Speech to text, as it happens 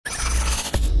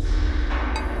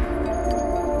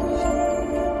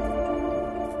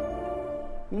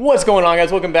What's going on,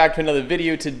 guys? Welcome back to another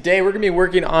video. Today we're gonna be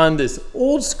working on this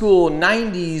old school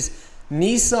 90s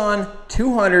Nissan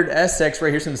 200 SX right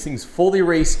here. So this thing's fully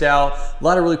raced out. A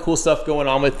lot of really cool stuff going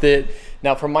on with it.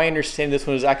 Now, from my understanding, this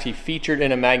one was actually featured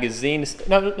in a magazine.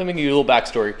 Now, let me give you a little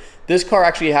backstory. This car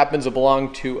actually happens to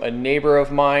belong to a neighbor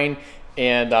of mine,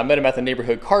 and I met him at the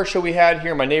neighborhood car show we had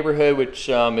here in my neighborhood, which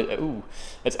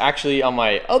it's actually on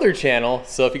my other channel.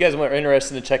 So if you guys are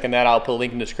interested in checking that out, I'll put a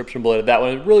link in the description below to that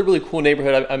one. Really, really cool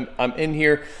neighborhood. I'm in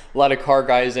here, a lot of car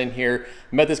guys in here.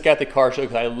 Met this guy at the car show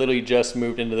because I literally just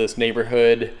moved into this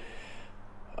neighborhood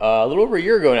a little over a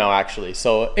year ago now, actually.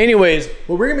 So anyways,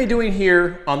 what we're gonna be doing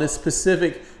here on this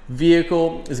specific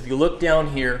vehicle is, if you look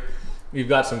down here, we've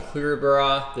got some clear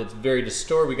bra that's very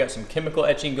distorted. We got some chemical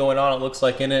etching going on, it looks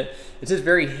like, in it. It's just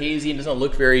very hazy and doesn't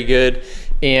look very good.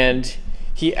 And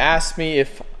he asked me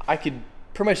if I could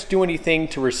pretty much do anything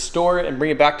to restore it and bring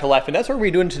it back to life. And that's what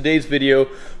we're doing in today's video.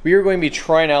 We are going to be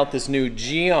trying out this new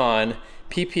Gyeon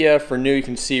PPF Renew, you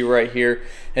can see right here,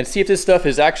 and see if this stuff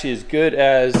is actually as good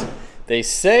as they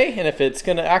say, and if it's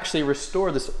gonna actually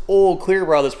restore this old clear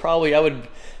bra that's probably, I would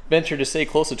venture to say,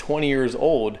 close to 20 years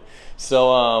old.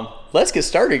 So let's get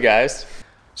started, guys.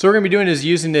 So what we're gonna be doing is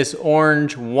using this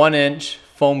orange 1-inch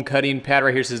foam cutting pad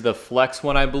right here. This is the Flex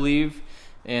one, I believe.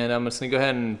 And I'm just gonna go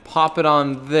ahead and pop it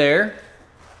on there.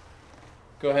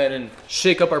 Go ahead and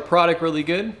shake up our product really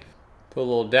good. Put a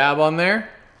little dab on there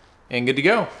and good to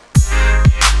go.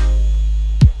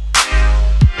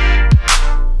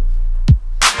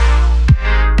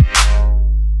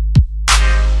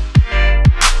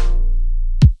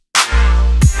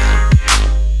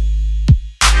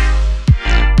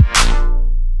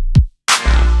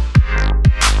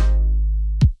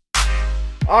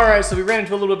 All right, so we ran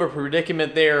into a little bit of a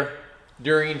predicament there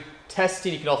during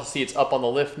testing. You can also see it's up on the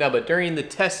lift now, but during the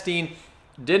testing,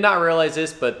 did not realize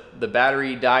this, but the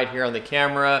battery died here on the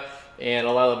camera, and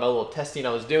a lot of my little testing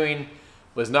I was doing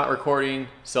was not recording.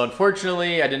 So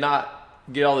unfortunately, I did not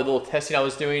get all the little testing I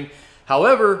was doing.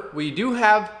 However, we do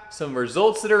have some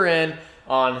results that are in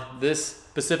on this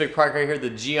specific product right here, the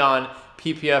Gyeon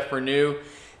PPF Renew.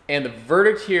 And the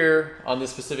verdict here on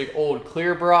this specific old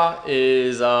clear bra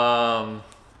is,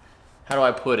 how do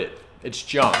I put it? It's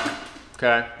junk,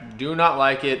 okay? Do not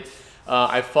like it.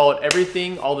 I followed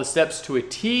everything, all the steps to a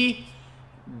T.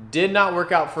 Did not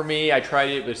work out for me. I tried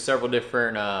it with several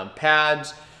different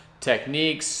pads,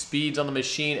 techniques, speeds on the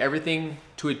machine, everything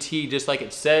to a T, just like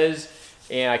it says.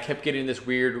 And I kept getting this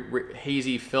weird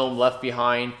hazy film left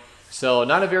behind. So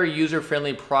not a very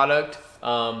user-friendly product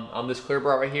on this clear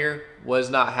bra right here. Was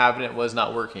not having it, was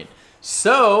not working.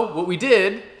 So what we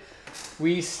did,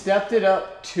 we stepped it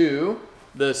up to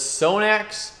the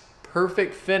Sonax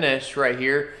Perfect Finish right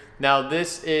here. Now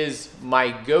this is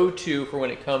my go-to for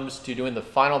when it comes to doing the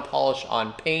final polish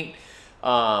on paint.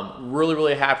 Really,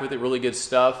 really happy with it, really good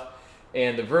stuff.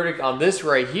 And the verdict on this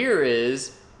right here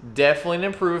is definitely an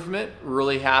improvement,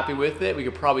 really happy with it. We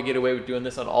could probably get away with doing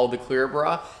this on all the clear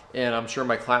bra, and I'm sure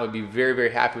my client would be very,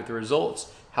 very happy with the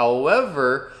results.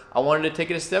 However, I wanted to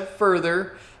take it a step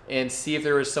further and see if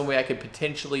there was some way I could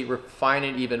potentially refine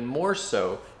it even more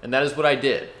so, and that is what I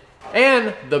did.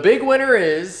 And the big winner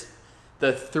is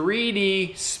the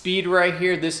 3D speed right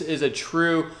here. This is a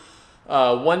true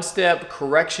one-step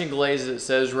correction glaze, as it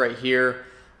says right here.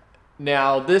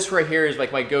 Now this right here is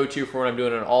like my go-to for when I'm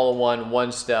doing an all-in-one,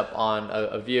 one-step on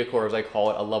a vehicle, or as I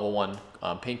call it, a level 1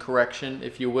 paint correction,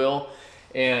 if you will.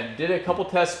 And did a couple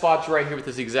test spots right here with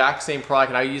this exact same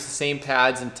product, and I use the same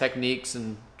pads and techniques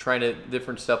and trying to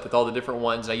different stuff with all the different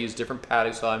ones. I use different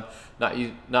padding, so I'm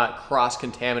not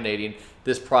cross-contaminating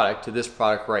this product to this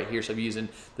product right here. So I'm using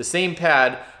the same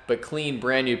pad, but clean,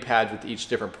 brand new pads with each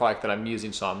different product that I'm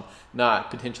using, so I'm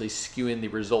not potentially skewing the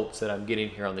results that I'm getting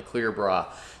here on the clear bra.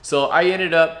 So I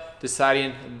ended up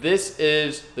deciding this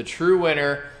is the true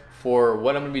winner for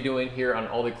what I'm gonna be doing here on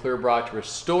all the clear bra to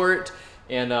restore it.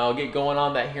 And I'll get going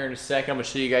on that here in a second. I'm gonna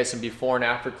show you guys some before and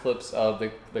after clips of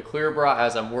the clear bra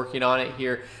as I'm working on it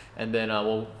here. And then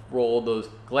we'll roll those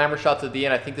glamour shots at the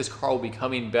end. I think this car will be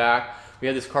coming back. We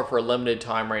have this car for a limited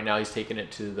time right now. He's taking it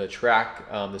to the track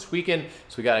this weekend.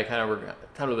 So we got a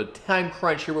kind of a time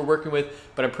crunch here we're working with,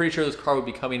 but I'm pretty sure this car will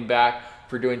be coming back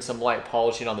for doing some light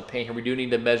polishing on the paint here. We do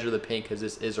need to measure the paint because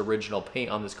this is original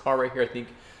paint on this car right here. I think,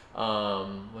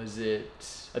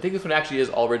 I think this one actually is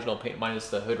all original paint minus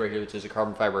the hood right here, which is a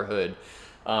carbon fiber hood.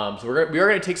 So we are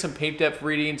going to take some paint depth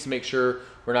readings to make sure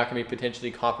we're not going to be potentially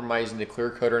compromising the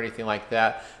clear coat or anything like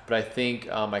that. But I think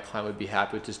my client would be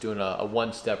happy with just doing a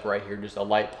one-step right here, just a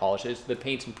light polish. The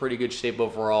paint's in pretty good shape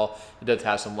overall. It does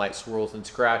have some light swirls and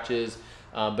scratches.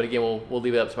 But again, we'll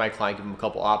leave it up to my client, give him a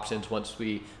couple options once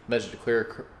we measure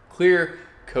the clear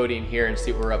coating here and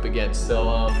see what we're up against. So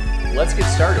let's get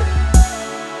started.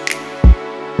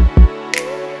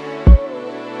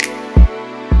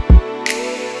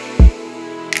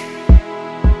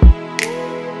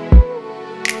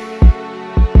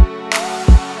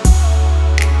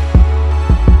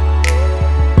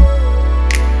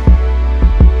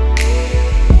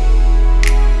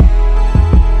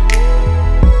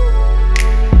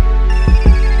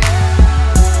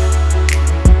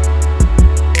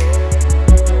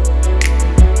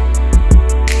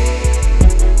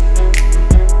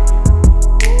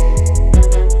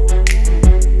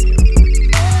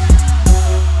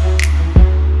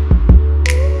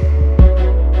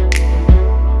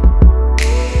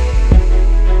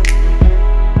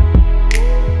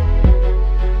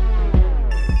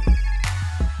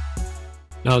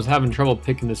 Now, I was having trouble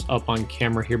picking this up on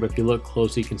camera here, but if you look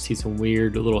closely, you can see some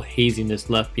weird little haziness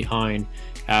left behind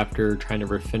after trying to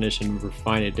refinish and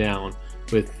refine it down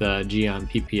with Gyeon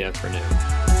PPF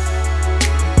Renew.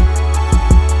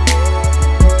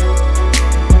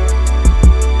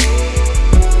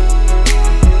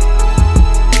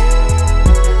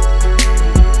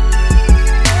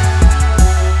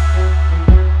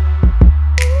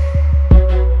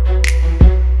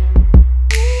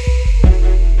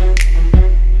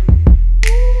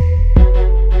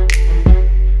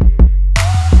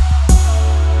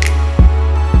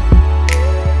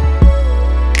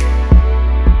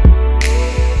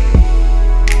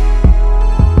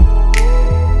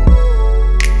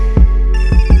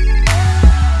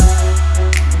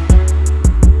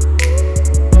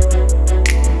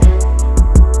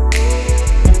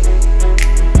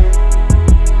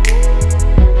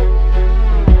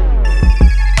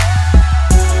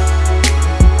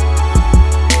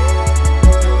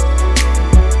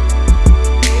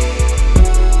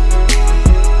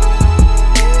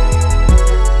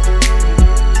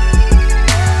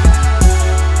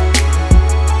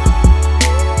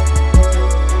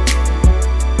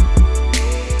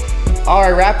 All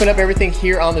right, wrapping up everything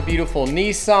here on the beautiful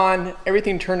Nissan.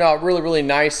 Everything turned out really, really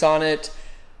nice on it.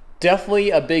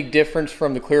 Definitely a big difference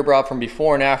from the Clearbra from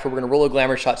before and after. We're gonna roll the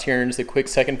glamour shots here in just a quick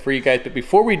second for you guys. But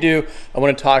before we do, I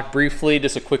wanna talk briefly,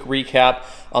 just a quick recap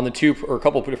on the two or a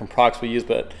couple of different products we use.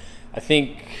 But I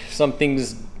think some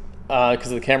things,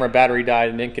 because of the camera battery died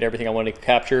and didn't get everything I wanted to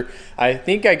capture. I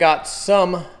think I got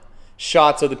some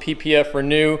shots of the PPF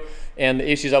Renew and the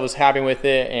issues I was having with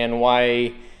it and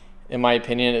why, in my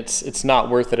opinion, it's not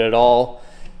worth it at all.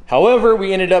 However,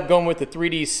 we ended up going with the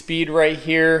 3D Speed right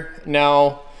here.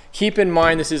 Now, keep in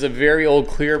mind, this is a very old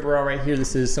Clearbra right here.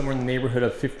 This is somewhere in the neighborhood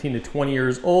of 15 to 20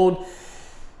 years old.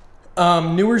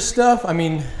 Newer stuff, I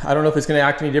mean, I don't know if it's gonna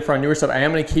act any different on newer stuff. I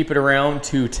am gonna keep it around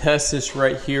to test this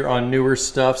right here on newer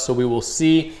stuff, so we will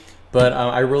see. But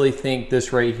I really think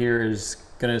this right here is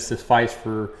gonna suffice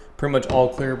for pretty much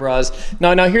all Clearbras.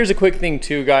 Now here's a quick thing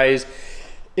too, guys.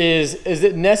 Is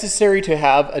it necessary to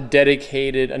have a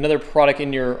dedicated, another product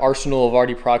in your arsenal of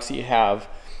RD products that you have,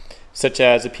 such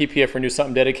as a PPF Renew,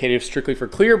 something dedicated strictly for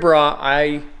Clearbra?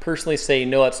 I personally say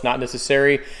no, it's not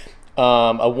necessary.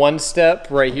 A one step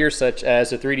right here, such as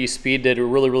the 3D Speed, did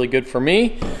really, really good for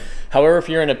me. However, if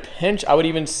you're in a pinch, I would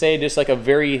even say just like a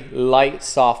very light,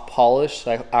 soft polish,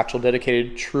 like actual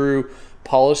dedicated, true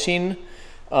polishing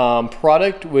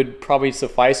product would probably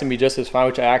suffice and be just as fine,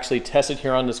 which I actually tested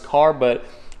here on this car, but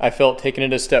I felt taking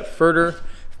it a step further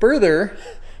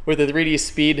with the 3D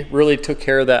Speed really took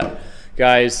care of that,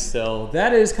 guys. So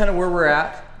that is kind of where we're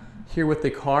at here with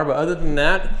the car. But other than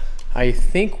that, I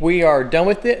think we are done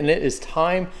with it and it is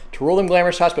time to roll them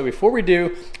glamour shots. But before we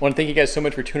do, I want to thank you guys so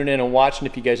much for tuning in and watching.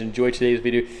 If you guys enjoyed today's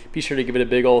video, be sure to give it a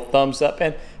big old thumbs up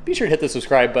and be sure to hit the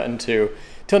subscribe button too.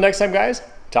 Till next time, guys,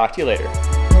 talk to you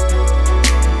later.